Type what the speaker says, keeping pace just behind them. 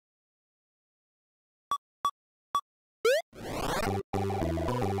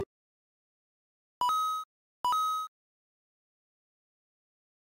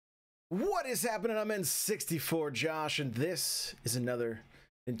What is happening? I'm N64 Josh, and this is another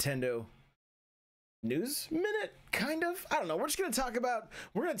Nintendo News Minute, kind of. I don't know. We're gonna talk about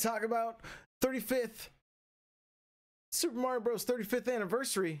 35th Super Mario Bros. 35th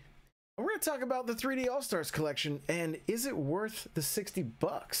anniversary. And we're gonna talk about the 3D All-Stars collection, and is it worth the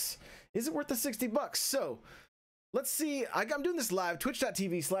 $60? Is it worth the $60? So let's see. I'm doing this live,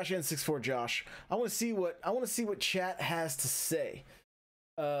 twitch.tv/N64Josh. I want to see what chat has to say.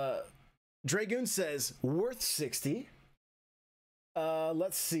 Dragoon says worth 60.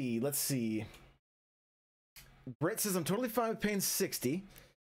 Let's see. Britt says I'm totally fine with paying 60.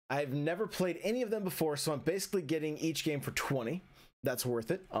 I've never played any of them before, so I'm basically getting each game for 20. That's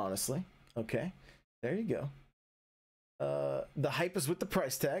worth it, honestly. Okay, there you go. The hype is with the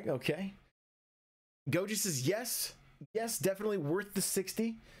price tag. Okay. Goji says yes, definitely worth the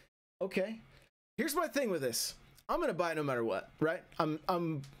 60. Okay. Here's my thing with this. I'm gonna buy it no matter what, right?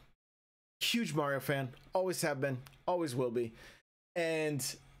 I'm huge Mario fan, always have been, always will be,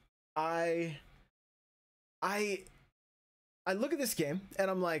 and I look at this game and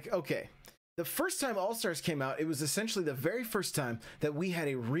I'm like, okay, the first time All Stars came out, it was essentially the very first time that we had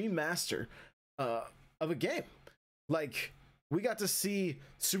a remaster of a game. Like, we got to see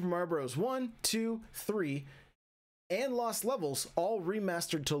Super Mario Bros. 1, 2, 3, and Lost Levels all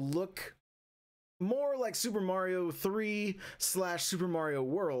remastered to look more like Super Mario 3/Super Mario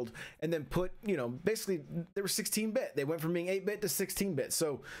World, and then put, you know, basically they were 16-bit. They went from being 8-bit to 16-bit.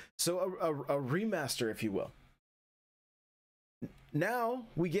 So a remaster, if you will. Now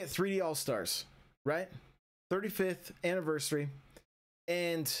we get 3D All-Stars, right? 35th anniversary,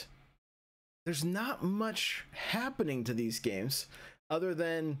 and there's not much happening to these games other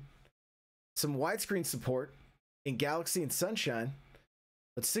than some widescreen support in Galaxy and Sunshine,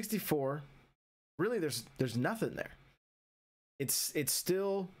 but 64, really there's nothing there. It's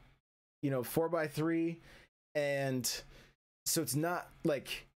still, you know, 4x3, and so it's not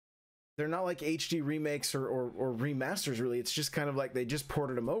like, they're not like HD remakes or remasters, really. It's just kind of like they just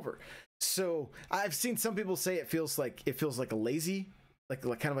ported them over. So I've seen some people say it feels like a lazy, like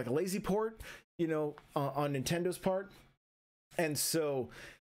kind of like a lazy port, you know, on Nintendo's part. And so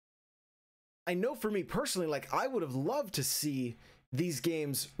I know for me personally, like, I would have loved to see these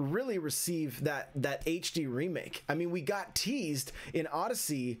games really receive that HD remake. I mean, we got teased in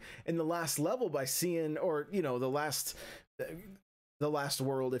Odyssey in the last level by seeing, or, you know, the last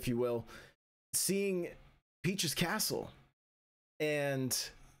world, if you will, seeing Peach's castle and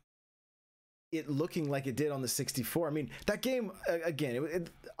it looking like it did on the 64. I mean, that game, again,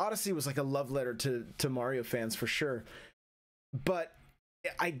 Odyssey was like a love letter to Mario fans for sure. But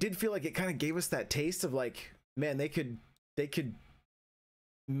I did feel like it kind of gave us that taste of like, man, they could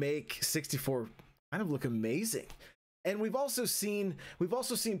make 64 kind of look amazing. And we've also seen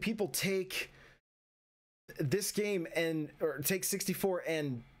people take this game or take 64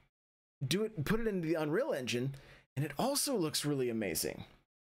 and put it into the Unreal Engine, and it also looks really amazing,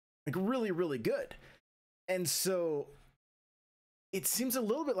 like really, really good. And so it seems a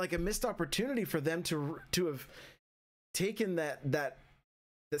little bit like a missed opportunity for them to have taken that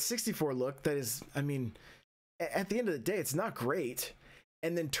 64 look that is, I mean, at the end of the day, it's not great,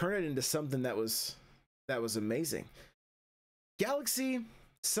 and then turn it into something that was amazing. Galaxy,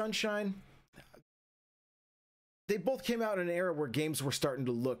 Sunshine, they both came out in an era where games were starting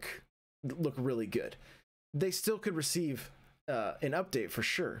to look really good. They still could receive an update for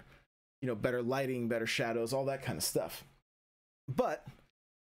sure. You know, better lighting, better shadows, all that kind of stuff. But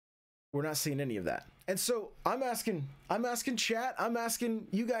we're not seeing any of that. And so I'm asking chat, I'm asking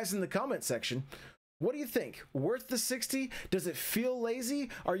you guys in the comment section, what do you think? Worth the 60? Does it feel lazy?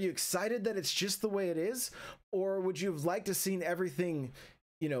 Are you excited that it's just the way it is? Or would you have liked to seen everything,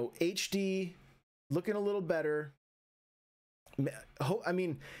 you know, HD, looking a little better? I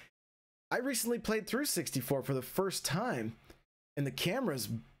mean, I recently played through 64 for the first time, and the camera's,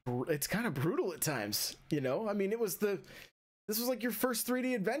 it's kind of brutal at times, you know? I mean, this was like your first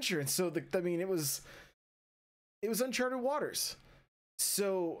 3D adventure, and so I mean, it was uncharted waters.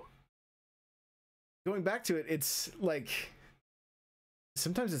 So going back to it, it's like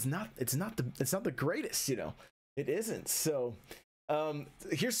sometimes it's not the greatest, you know. It isn't. So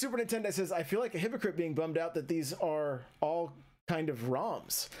here's Super Nintendo says, I feel like a hypocrite being bummed out that these are all kind of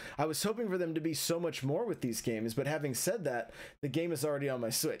ROMs. I was hoping for them to be so much more with these games, but having said that, the game is already on my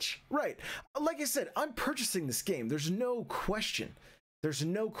Switch. Right. Like I said, I'm purchasing this game. There's no question. There's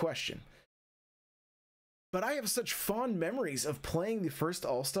no question. But I have such fond memories of playing the first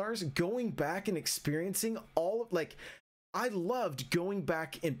All-Stars, going back and experiencing all of, like, I loved going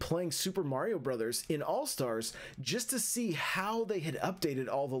back and playing Super Mario Brothers in All-Stars just to see how they had updated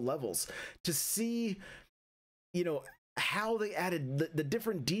all the levels, to see, you know, how they added the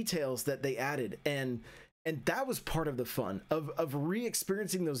different details that they added. And that was part of the fun of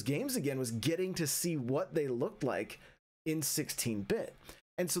re-experiencing those games again, was getting to see what they looked like in 16-bit.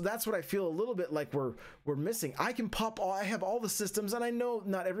 And so that's what I feel a little bit like we're missing. I have all the systems, and I know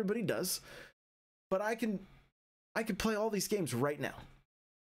not everybody does, but I can play all these games right now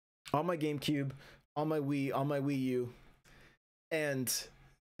on my GameCube, on my Wii, on my Wii U, and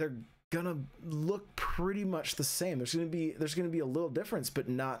they're gonna look pretty much the same. There's gonna be a little difference, but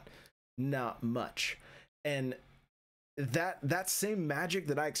not much. And that same magic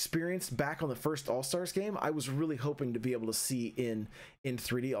that I experienced back on the first All-Stars game, I was really hoping to be able to see in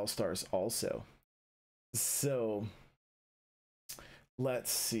 3D All-Stars also. So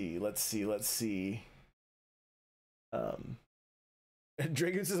let's see.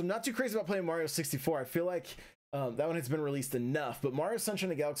 Dragon says, I'm not too crazy about playing Mario 64. I feel like that one has been released enough, but Mario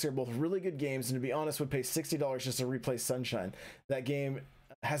Sunshine and Galaxy are both really good games, and to be honest, would pay $60 just to replay Sunshine. That game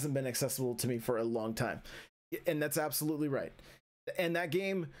hasn't been accessible to me for a long time. And that's absolutely right. And that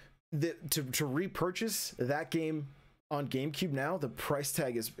game, to repurchase that game on GameCube now, the price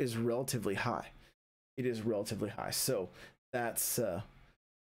tag is relatively high. It is relatively high. So that's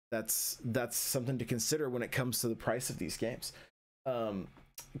something to consider when it comes to the price of these games.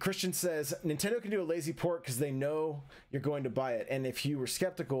 Christian says Nintendo can do a lazy port because they know you're going to buy it, and if you were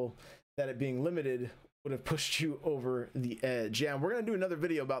skeptical that it being limited would have pushed you over the edge. Yeah, and we're gonna do another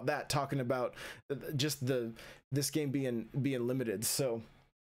video about that, talking about just this game being limited. So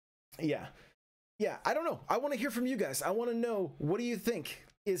yeah, I don't know. I want to hear from you guys. I want to know, what do you think?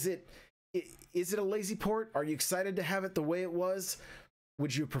 Is it a lazy port? Are you excited to have it the way it was?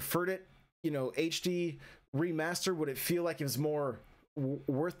 Would you have preferred it, HD remaster? Would it feel like it was more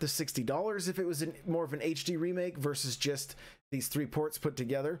worth the $60 if it was more of an HD remake versus just these 3 ports put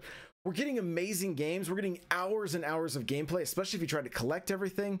together? We're getting amazing games. We're getting hours and hours of gameplay, especially if you try to collect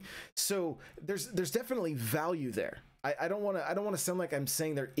everything. So there's definitely value there. I don't want to sound like I'm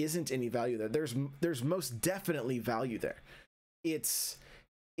saying there isn't any value there. There's most definitely value there. It's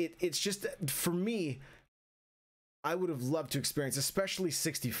just, for me, I would have loved to experience, especially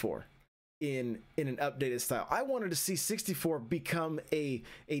 64 in an updated style. I wanted to see 64 become a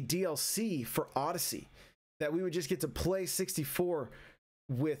DLC for Odyssey, that we would just get to play 64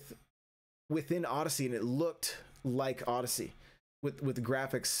 within Odyssey, and it looked like Odyssey with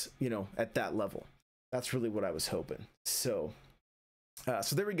graphics, at that level. That's really what I was hoping. So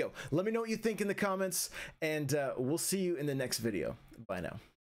there we go. Let me know what you think in the comments, and we'll see you in the next video. Bye now.